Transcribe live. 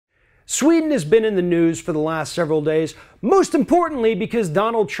Sweden has been in the news for the last several days, most importantly because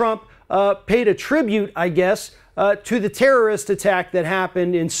Donald Trump paid a tribute, I guess, to the terrorist attack that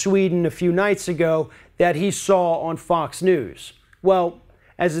happened in Sweden a few nights ago that he saw on Fox News. Well,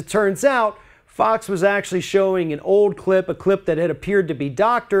 as it turns out, Fox was actually showing an old clip, a clip that had appeared to be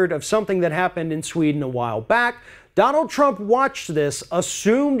doctored of something that happened in Sweden a while back. Donald Trump watched this,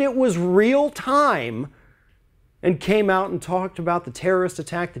 assumed it was real time, and came out and talked about the terrorist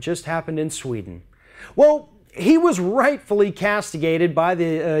attack that just happened in Sweden. Well, he was rightfully castigated by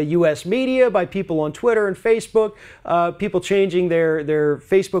the U.S. media, by people on Twitter and Facebook, people changing their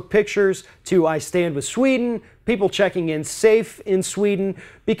Facebook pictures to "I stand with Sweden," people checking in safe in Sweden,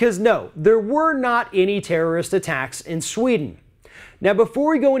 because no, there were not any terrorist attacks in Sweden. Now, before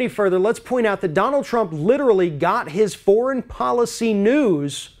we go any further, let's point out that Donald Trump literally got his foreign policy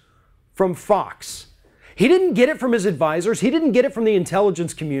news from Fox. He didn't get it from his advisors. He didn't get it from the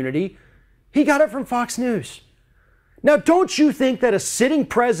intelligence community. He got it from Fox News. Now, don't you think that a sitting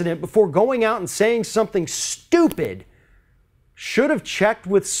president, before going out and saying something stupid, should have checked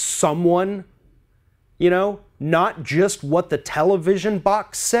with someone, not just what the television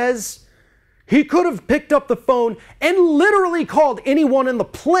box says? He could have picked up the phone and literally called anyone on the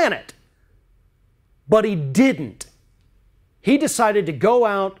planet. But he didn't. He decided to go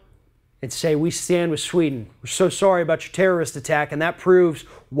out and say, "We stand with Sweden. We're so sorry about your terrorist attack," and that proves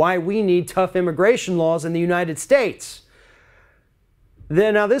why we need tough immigration laws in the United States.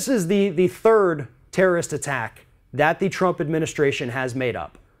 Now, this is the third terrorist attack that the Trump administration has made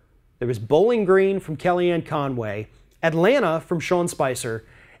up. There was Bowling Green from Kellyanne Conway, Atlanta from Sean Spicer,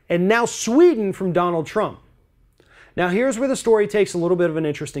 and now Sweden from Donald Trump. Now, here's where the story takes a little bit of an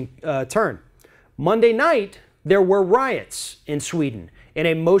interesting turn. Monday night, there were riots in Sweden in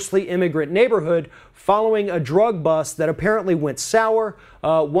a mostly immigrant neighborhood following a drug bust that apparently went sour.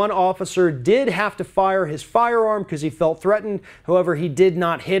 One officer did have to fire his firearm because he felt threatened. However, he did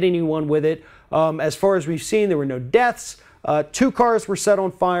not hit anyone with it. As far as we've seen, there were no deaths. 2 cars were set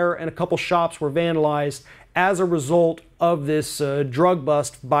on fire and a couple shops were vandalized as a result of this drug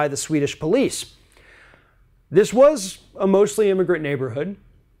bust by the Swedish police. This was a mostly immigrant neighborhood.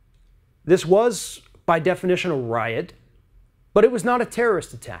 This was, by definition, a riot. But it was not a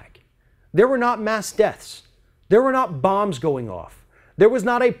terrorist attack. There were not mass deaths. There were not bombs going off. There was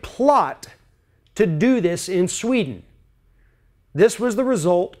not a plot to do this in Sweden. This was the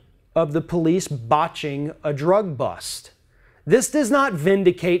result of the police botching a drug bust. This does not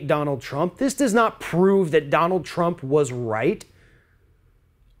vindicate Donald Trump. This does not prove that Donald Trump was right.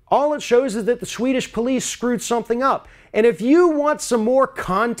 All it shows is that the Swedish police screwed something up. And if you want some more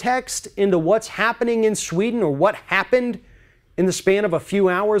context into what's happening in Sweden or what happened in the span of a few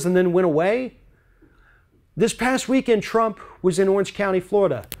hours and then went away, this past weekend Trump was in Orange County,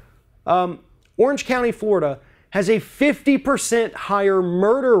 Florida. Orange County, Florida has a 50% higher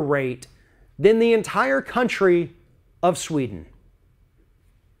murder rate than the entire country of Sweden.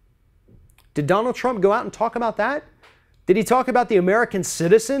 Did Donald Trump go out and talk about that? Did he talk about the American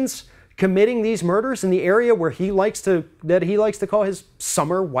citizens committing these murders in the area where he likes to call his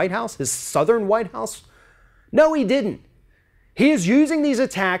summer White House, his southern White House? No, he didn't. He is using these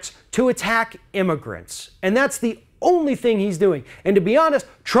attacks to attack immigrants, and that's the only thing he's doing. And to be honest,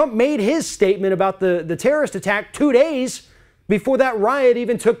 Trump made his statement about the terrorist attack 2 days before that riot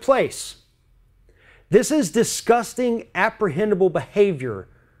even took place. This is disgusting, apprehendable behavior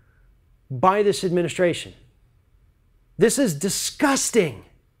by this administration. This is disgusting,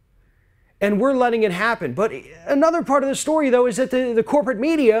 and we're letting it happen. But another part of the story, though, is that the corporate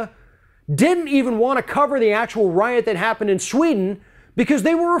media didn't even want to cover the actual riot that happened in Sweden because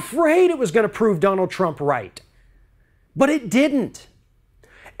they were afraid it was going to prove Donald Trump right. But it didn't.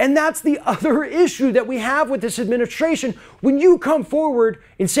 And that's the other issue that we have with this administration. When you come forward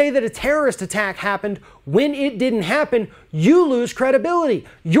and say that a terrorist attack happened when it didn't happen, you lose credibility.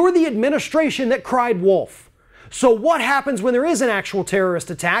 You're the administration that cried wolf. So what happens when there is an actual terrorist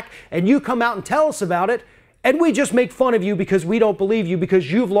attack and you come out and tell us about it, and we just make fun of you because we don't believe you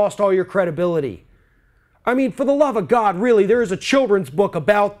because you've lost all your credibility? I mean, for the love of God, really, there is a children's book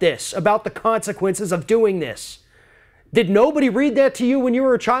about this, about the consequences of doing this. Did nobody read that to you when you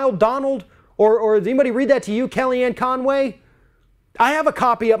were a child, Donald? Or did anybody read that to you, Kellyanne Conway? I have a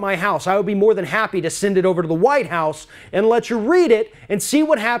copy at my house. I would be more than happy to send it over to the White House and let you read it and see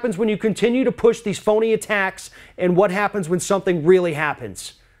what happens when you continue to push these phony attacks and what happens when something really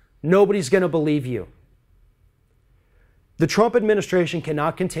happens. Nobody's going to believe you. The Trump administration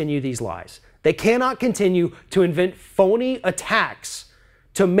cannot continue these lies. They cannot continue to invent phony attacks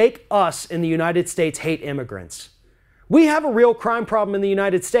to make us in the United States hate immigrants. We have a real crime problem in the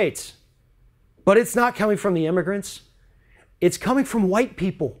United States. But it's not coming from the immigrants. It's coming from white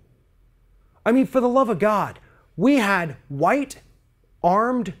people. I mean, for the love of God, we had white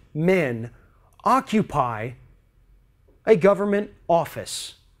armed men occupy a government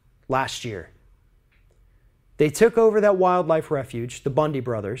office last year. They took over that wildlife refuge, the Bundy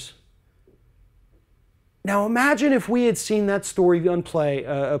brothers. Now imagine if we had seen that story play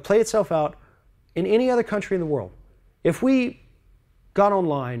itself out in any other country in the world. If we got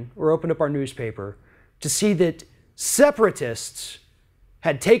online or opened up our newspaper to see that separatists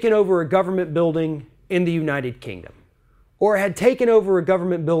had taken over a government building in the United Kingdom, or had taken over a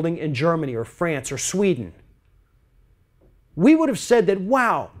government building in Germany or France or Sweden, we would have said that,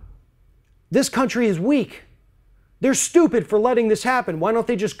 wow, this country is weak. They're stupid for letting this happen. Why don't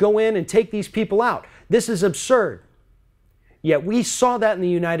they just go in and take these people out? This is absurd. Yet we saw that in the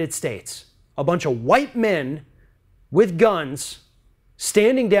United States. A bunch of white men with guns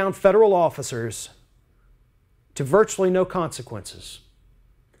standing down federal officers to virtually no consequences.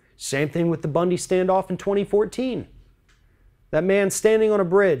 Same thing with the Bundy standoff in 2014. That man standing on a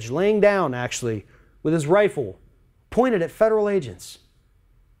bridge, laying down actually, with his rifle pointed at federal agents.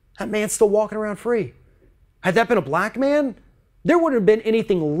 That man's still walking around free. Had that been a black man, there wouldn't have been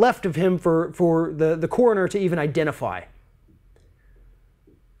anything left of him for the coroner to even identify.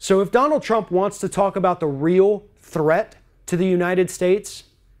 So if Donald Trump wants to talk about the real threat to the United States,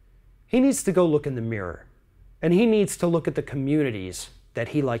 he needs to go look in the mirror. And he needs to look at the communities that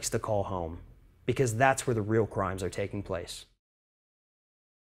he likes to call home, because that's where the real crimes are taking place.